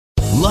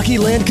Lucky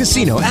Land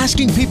Casino,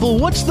 asking people,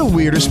 what's the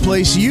weirdest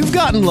place you've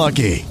gotten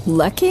lucky?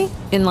 Lucky?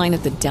 In line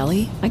at the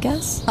deli, I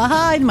guess?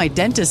 Aha, in my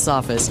dentist's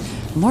office.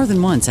 More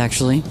than once,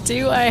 actually.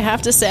 Do I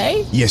have to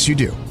say? Yes, you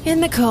do. In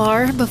the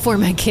car before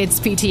my kids'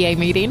 PTA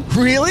meeting.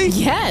 Really?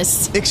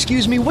 Yes.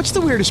 Excuse me, what's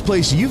the weirdest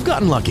place you've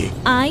gotten lucky?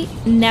 I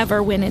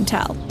never win and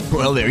tell.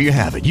 Well, there you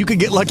have it. You can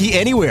get lucky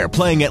anywhere,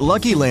 playing at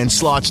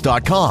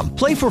LuckyLandSlots.com.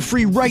 Play for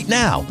free right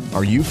now.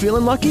 Are you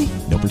feeling lucky?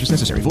 No purchase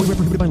necessary. Void where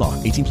prohibited by law.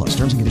 18 plus.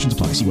 Terms and conditions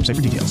apply. See website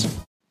for details.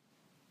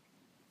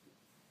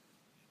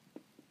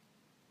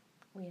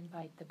 We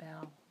invite the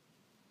bell,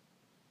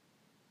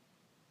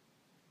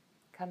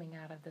 coming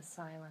out of the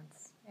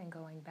silence and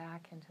going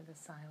back into the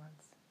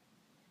silence.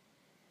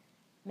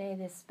 May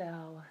this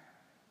bell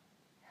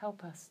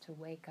help us to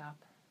wake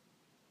up,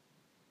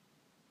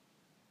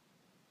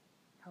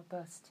 help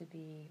us to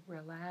be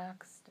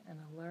relaxed and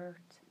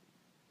alert,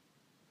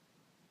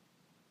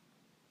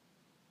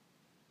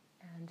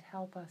 and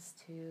help us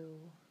to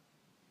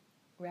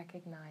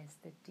recognize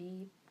the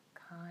deep,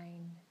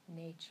 kind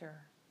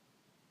nature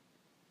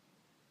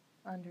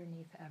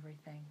underneath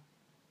everything.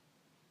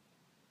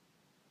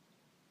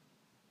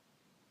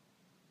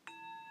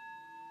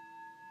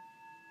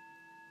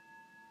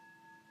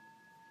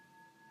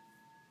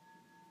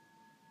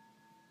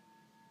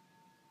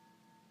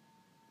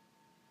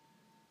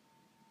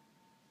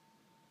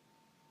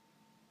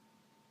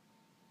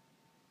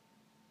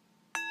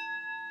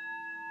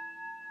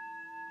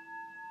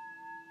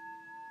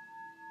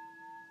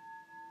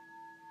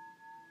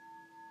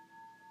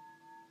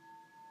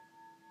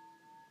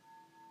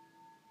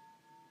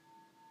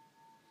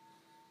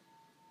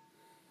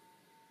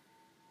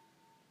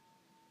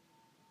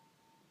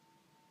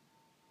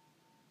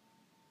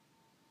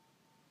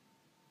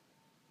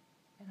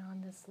 And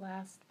on this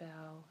last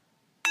bell,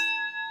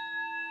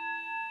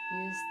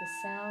 use the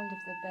sound of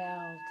the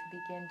bell to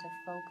begin to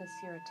focus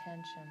your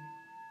attention.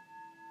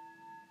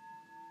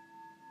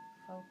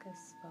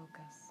 Focus,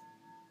 focus.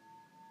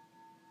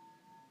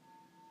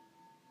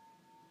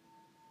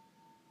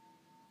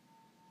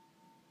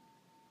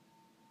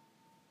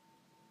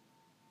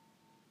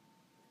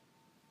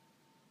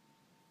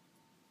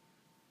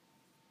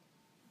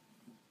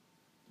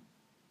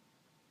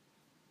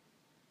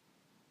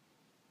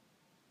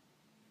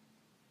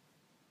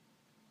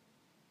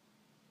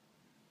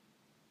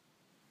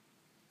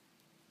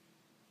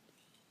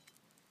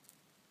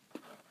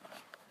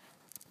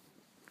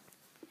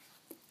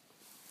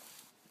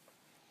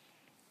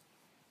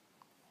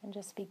 And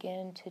just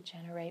begin to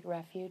generate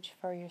refuge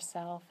for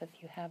yourself if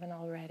you haven't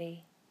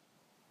already.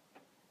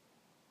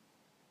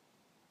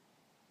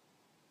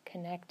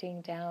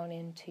 Connecting down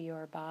into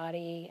your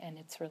body and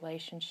its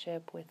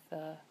relationship with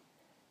the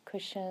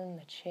cushion,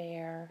 the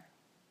chair.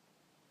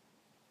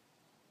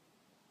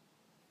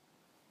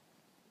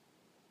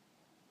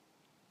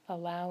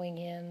 Allowing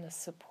in the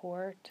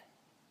support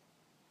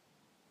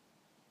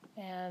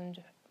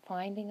and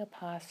finding a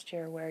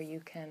posture where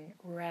you can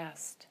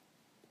rest.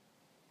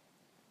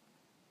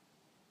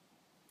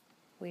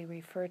 We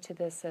refer to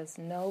this as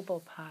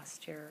noble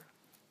posture,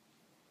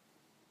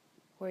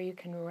 where you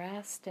can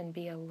rest and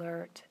be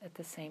alert at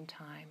the same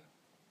time.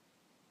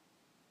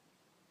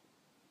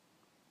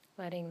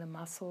 Letting the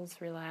muscles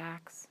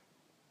relax.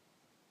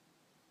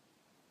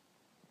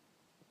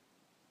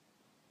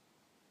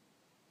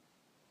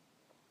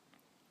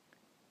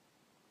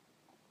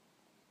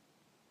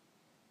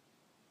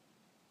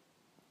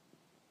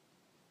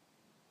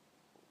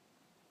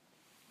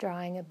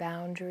 Drawing a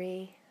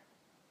boundary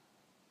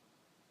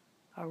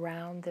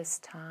around this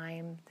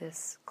time,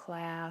 this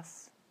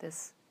class,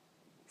 this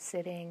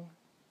sitting.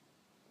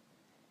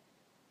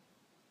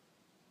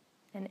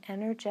 An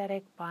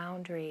energetic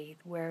boundary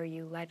where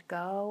you let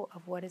go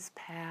of what is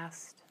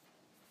past,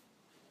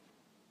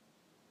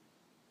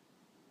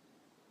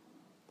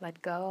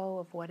 let go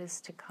of what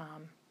is to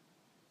come,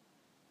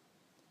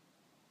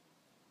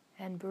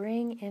 and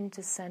bring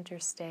into center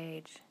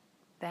stage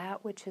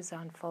that which is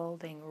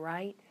unfolding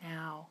right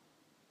now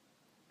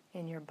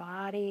in your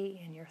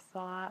body, in your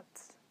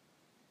thoughts,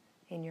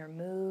 in your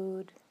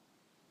mood.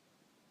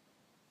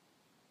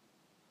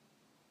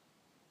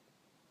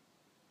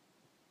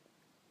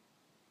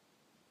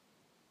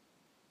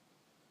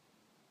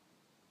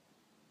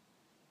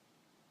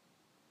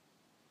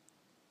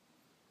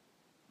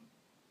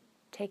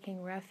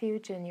 Taking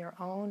refuge in your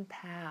own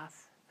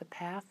path, the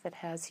path that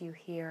has you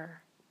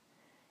here,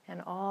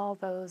 and all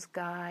those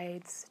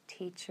guides,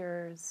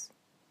 teachers,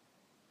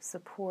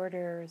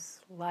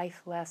 supporters,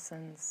 life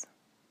lessons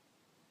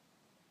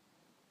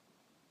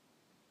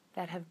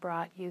that have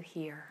brought you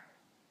here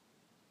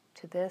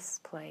to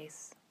this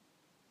place,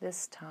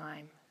 this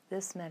time,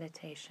 this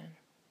meditation.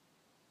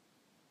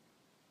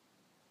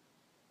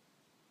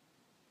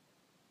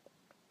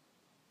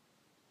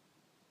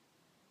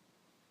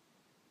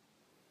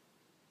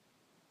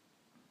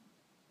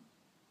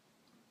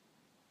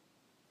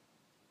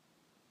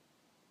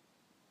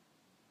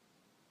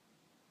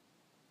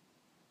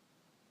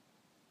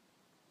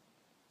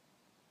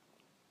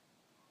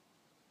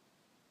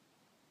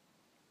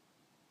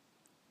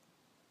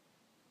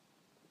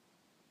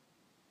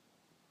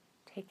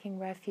 taking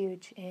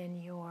refuge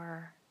in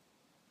your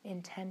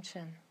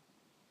intention,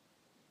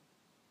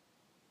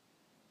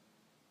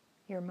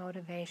 your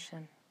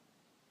motivation,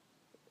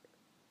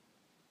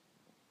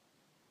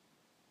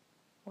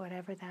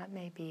 whatever that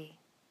may be.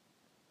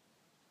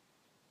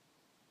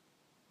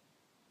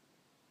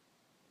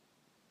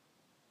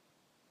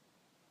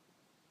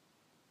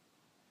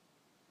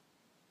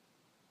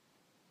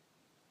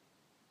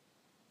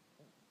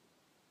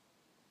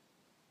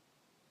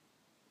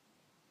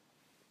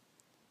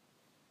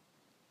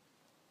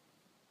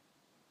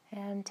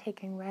 And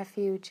taking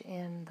refuge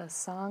in the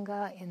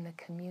Sangha, in the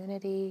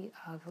community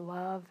of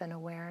love and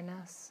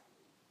awareness,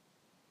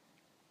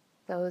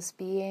 those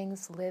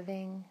beings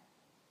living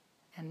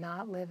and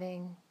not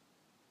living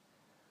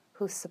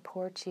who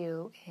support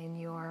you in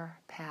your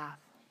path.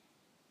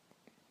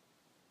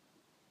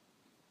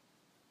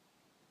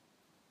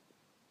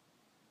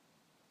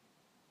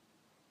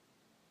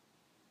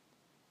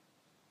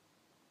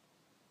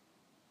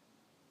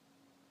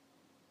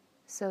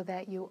 So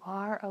that you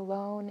are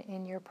alone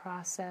in your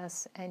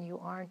process and you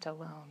aren't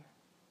alone.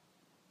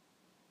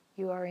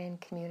 You are in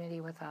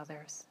community with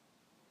others.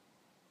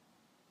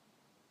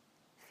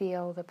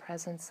 Feel the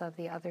presence of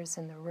the others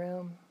in the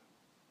room.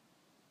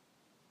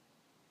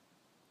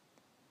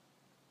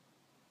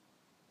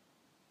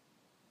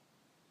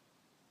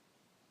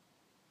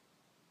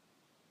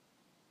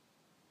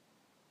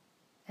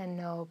 And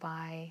know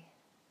by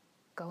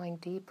going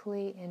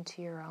deeply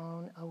into your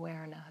own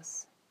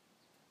awareness,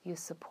 you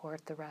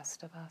support the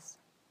rest of us.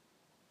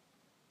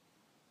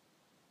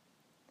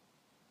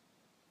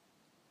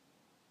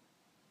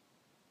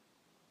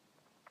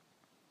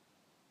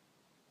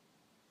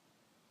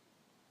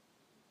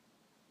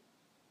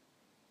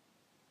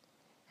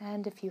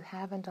 And if you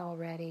haven't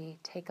already,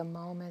 take a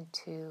moment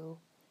to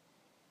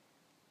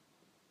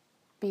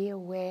be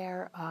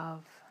aware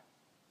of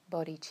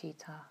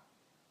bodhicitta,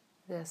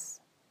 this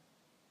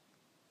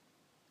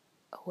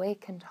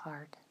awakened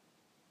heart,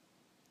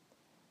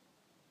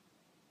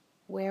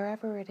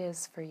 wherever it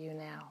is for you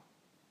now,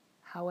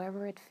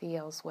 however it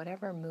feels,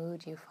 whatever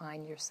mood you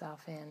find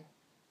yourself in.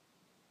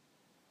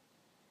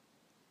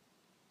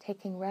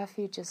 Taking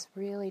refuge is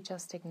really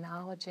just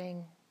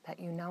acknowledging that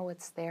you know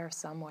it's there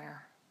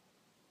somewhere.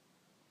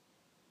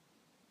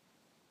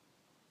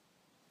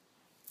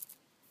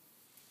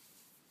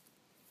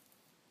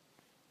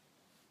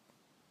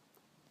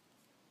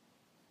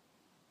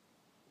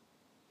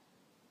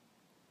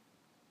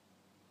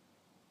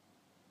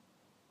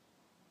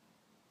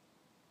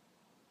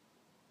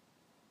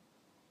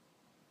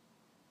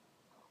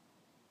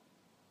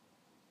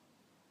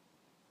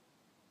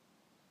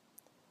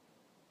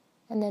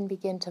 And then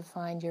begin to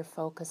find your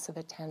focus of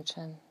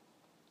attention.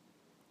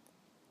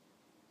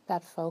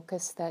 That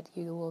focus that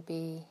you will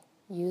be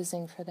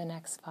using for the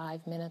next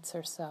 5 minutes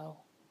or so.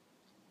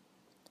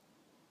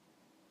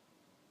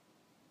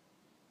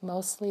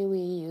 Mostly we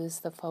use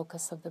the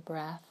focus of the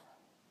breath.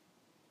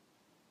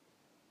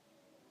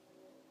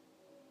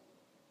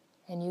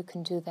 And you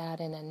can do that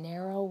in a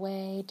narrow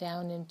way,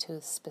 down into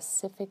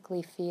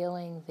specifically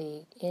feeling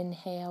the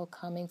inhale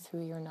coming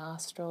through your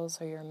nostrils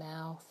or your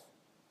mouth,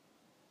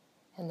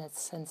 and the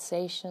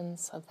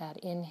sensations of that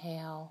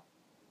inhale,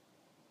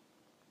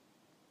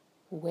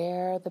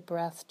 where the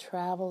breath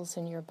travels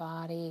in your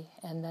body,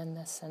 and then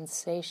the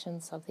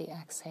sensations of the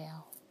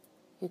exhale.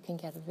 You can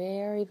get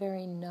very,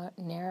 very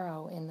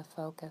narrow in the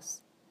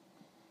focus,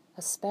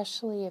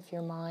 especially if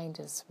your mind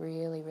is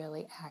really,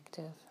 really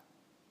active,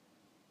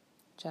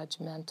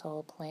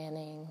 judgmental,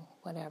 planning,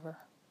 whatever.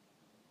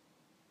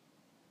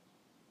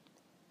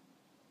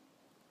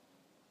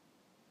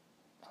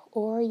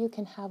 Or you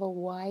can have a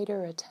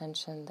wider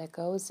attention that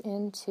goes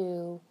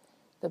into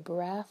the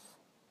breath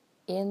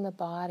in the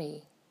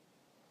body.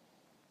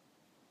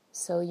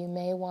 So you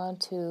may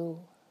want to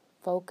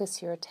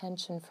focus your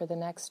attention for the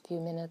next few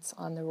minutes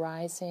on the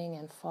rising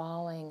and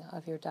falling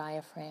of your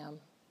diaphragm,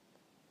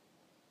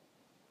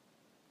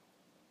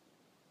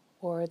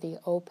 or the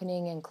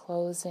opening and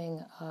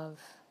closing of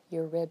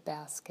your rib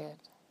basket.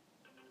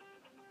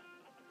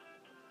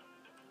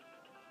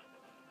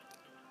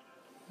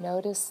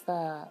 Notice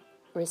the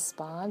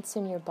response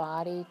in your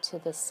body to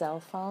the cell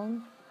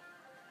phone.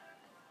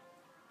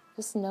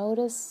 Just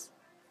notice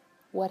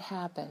what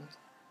happened,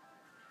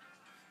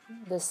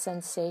 the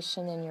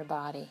sensation in your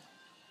body.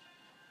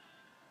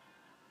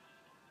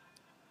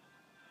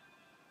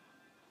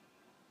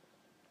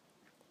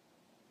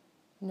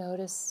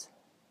 Notice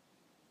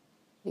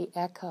the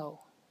echo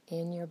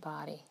in your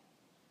body.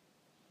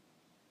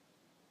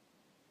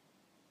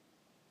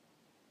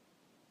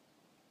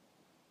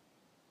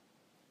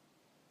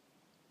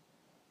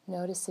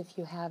 Notice if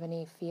you have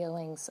any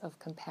feelings of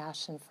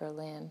compassion for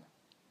Lynn.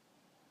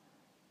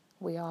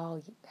 We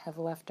all have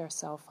left our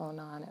cell phone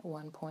on at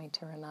one point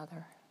or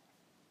another.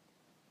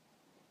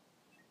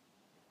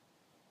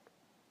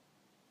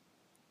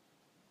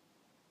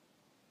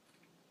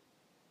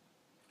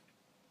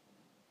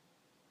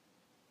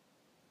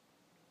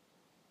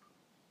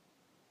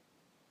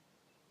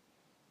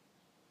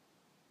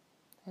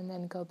 And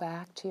then go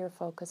back to your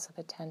focus of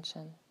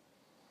attention.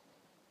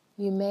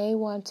 You may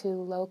want to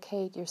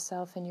locate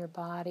yourself in your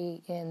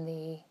body in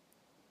the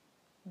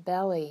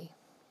belly,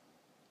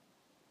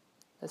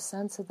 the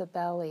sense of the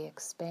belly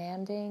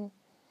expanding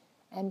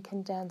and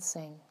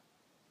condensing.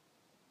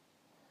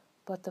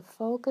 But the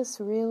focus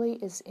really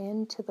is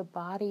into the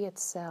body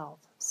itself.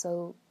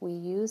 So we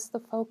use the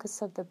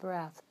focus of the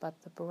breath,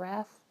 but the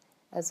breath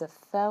as a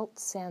felt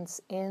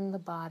sense in the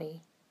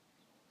body,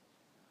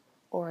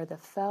 or the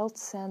felt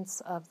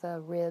sense of the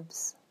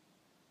ribs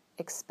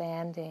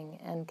expanding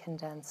and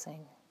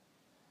condensing,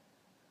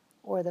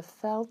 or the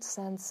felt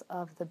sense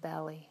of the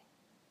belly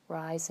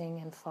rising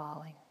and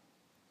falling.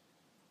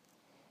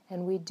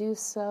 And we do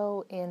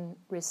so in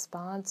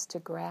response to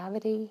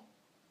gravity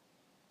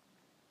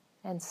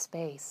and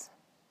space.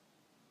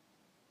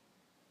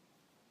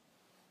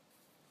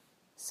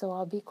 So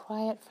I'll be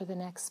quiet for the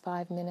next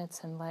 5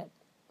 minutes and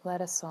let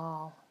us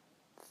all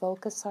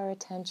focus our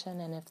attention,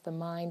 and if the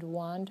mind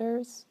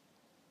wanders,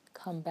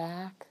 come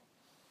back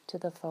to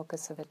the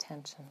focus of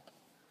attention.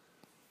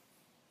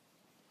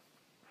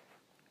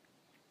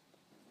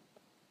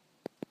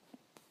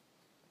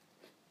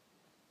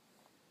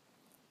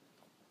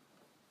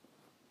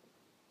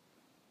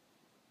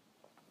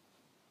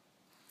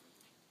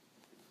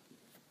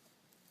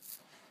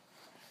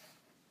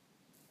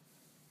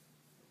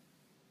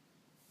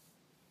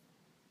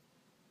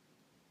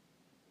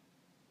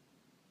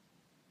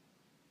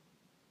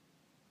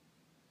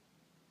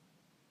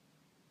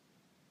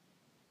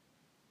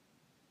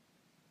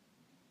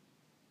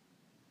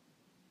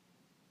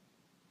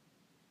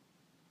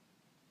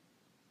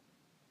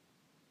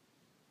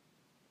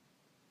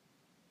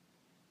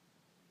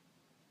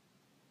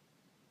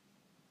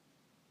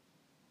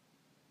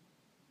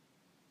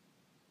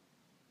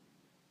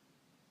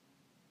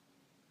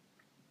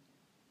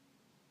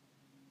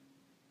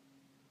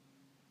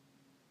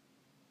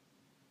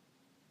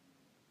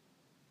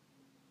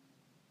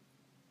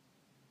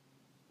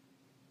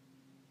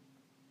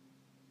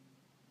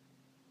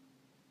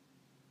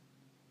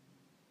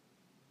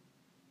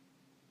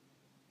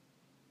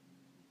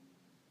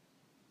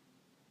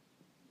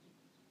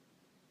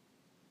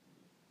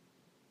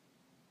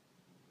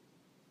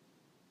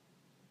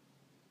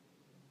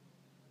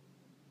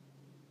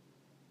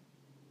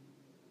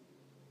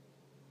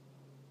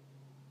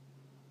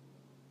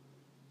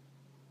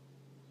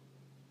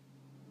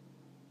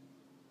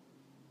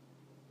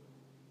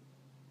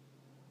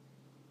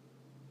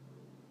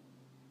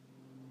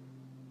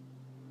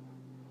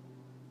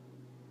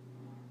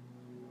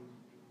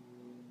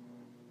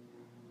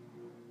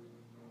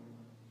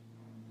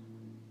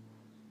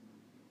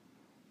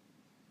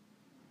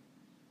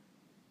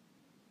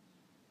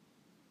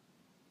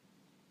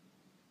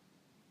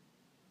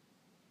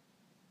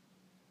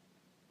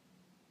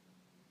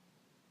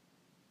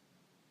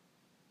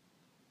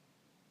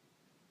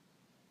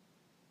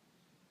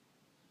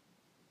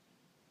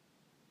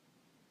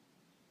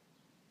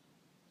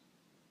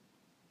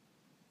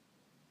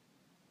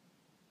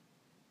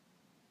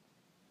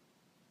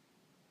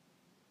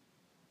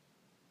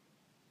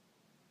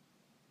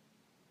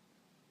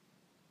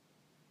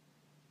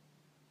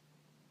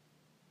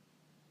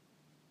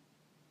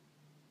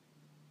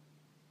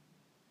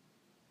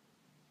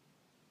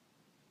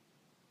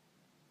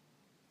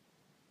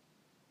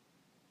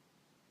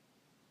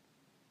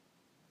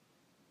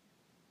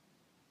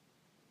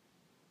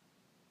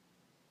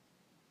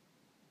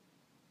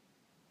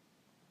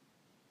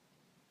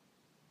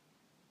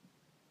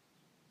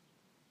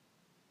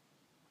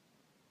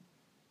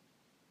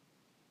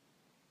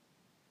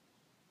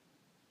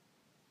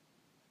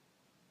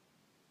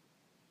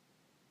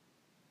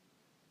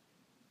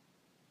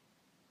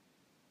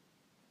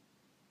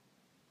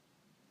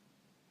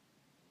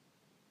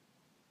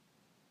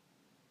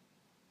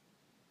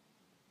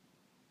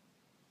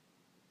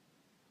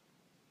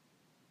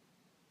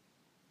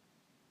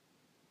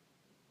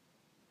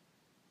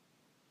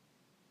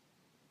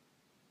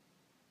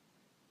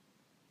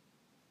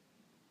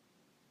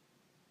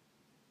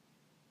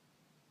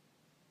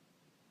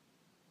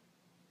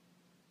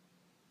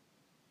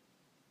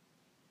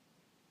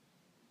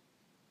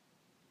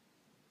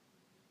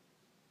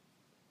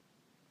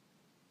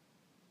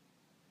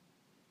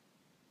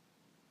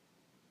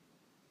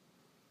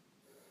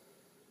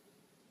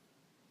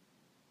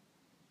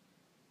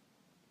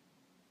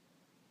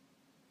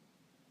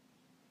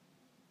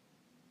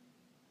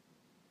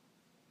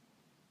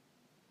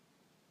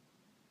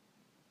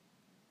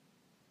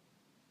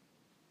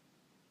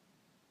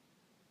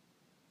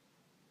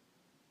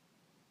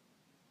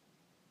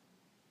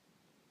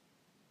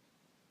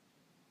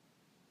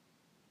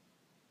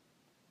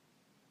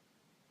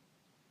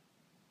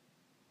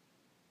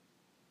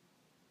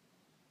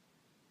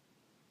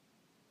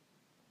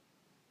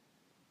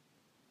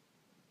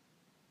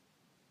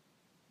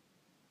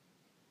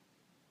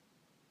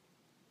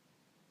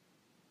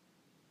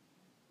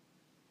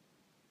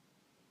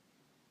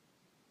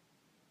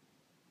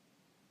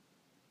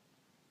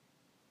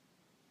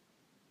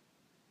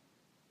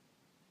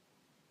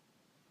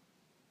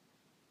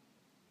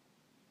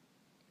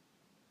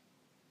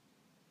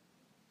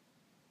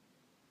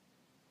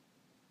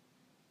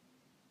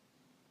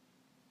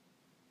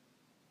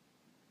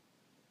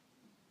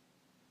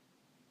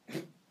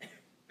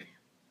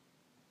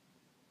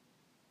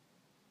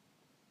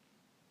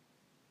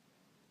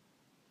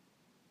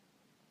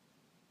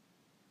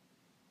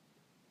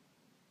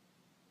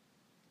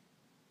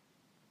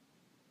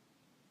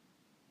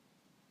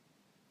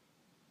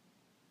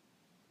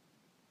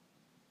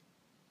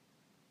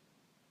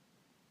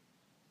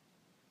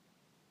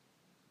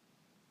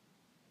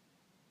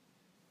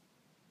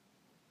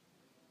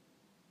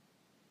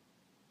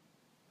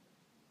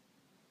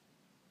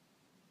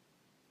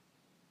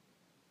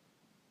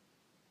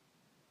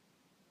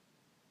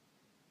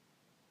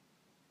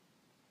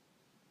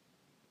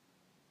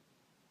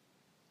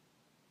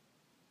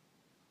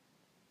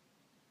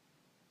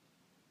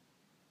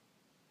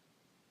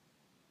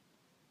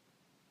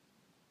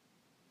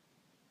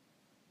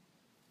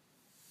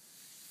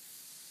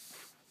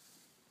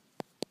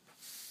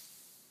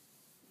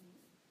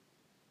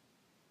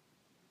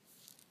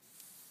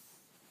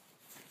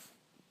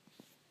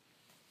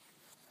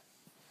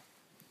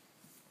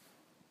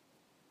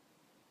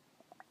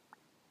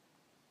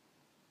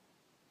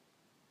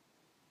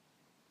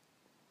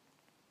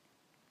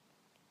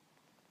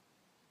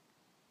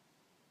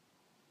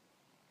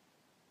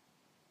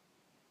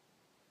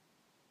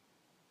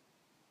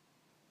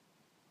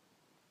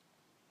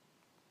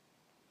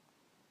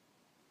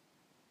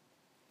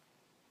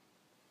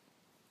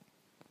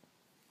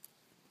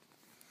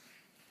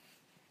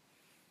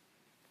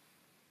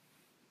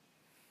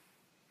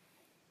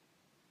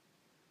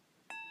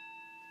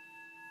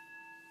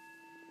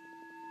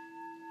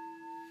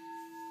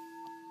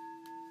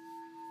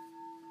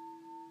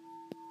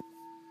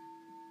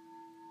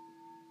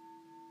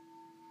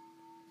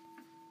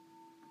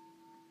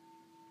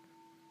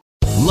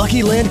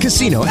 Lucky Land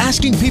Casino,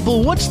 asking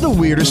people, what's the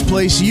weirdest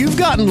place you've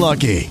gotten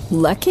lucky?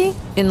 Lucky?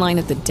 In line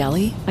at the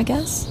deli, I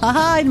guess?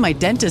 Aha, in my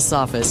dentist's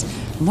office.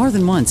 More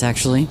than once,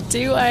 actually.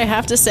 Do I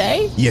have to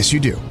say? Yes, you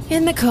do.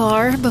 In the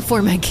car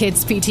before my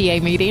kids'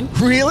 PTA meeting.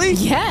 Really?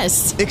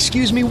 Yes.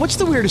 Excuse me, what's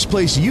the weirdest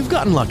place you've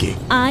gotten lucky?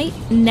 I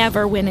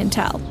never win and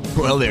tell.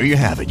 Well, there you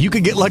have it. You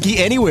can get lucky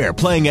anywhere,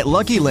 playing at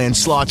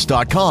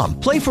LuckyLandSlots.com.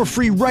 Play for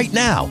free right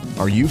now.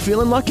 Are you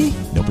feeling lucky?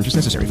 No purchase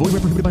necessary. Void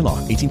where prohibited by law.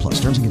 18 plus.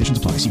 Terms and conditions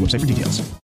apply. See website for details.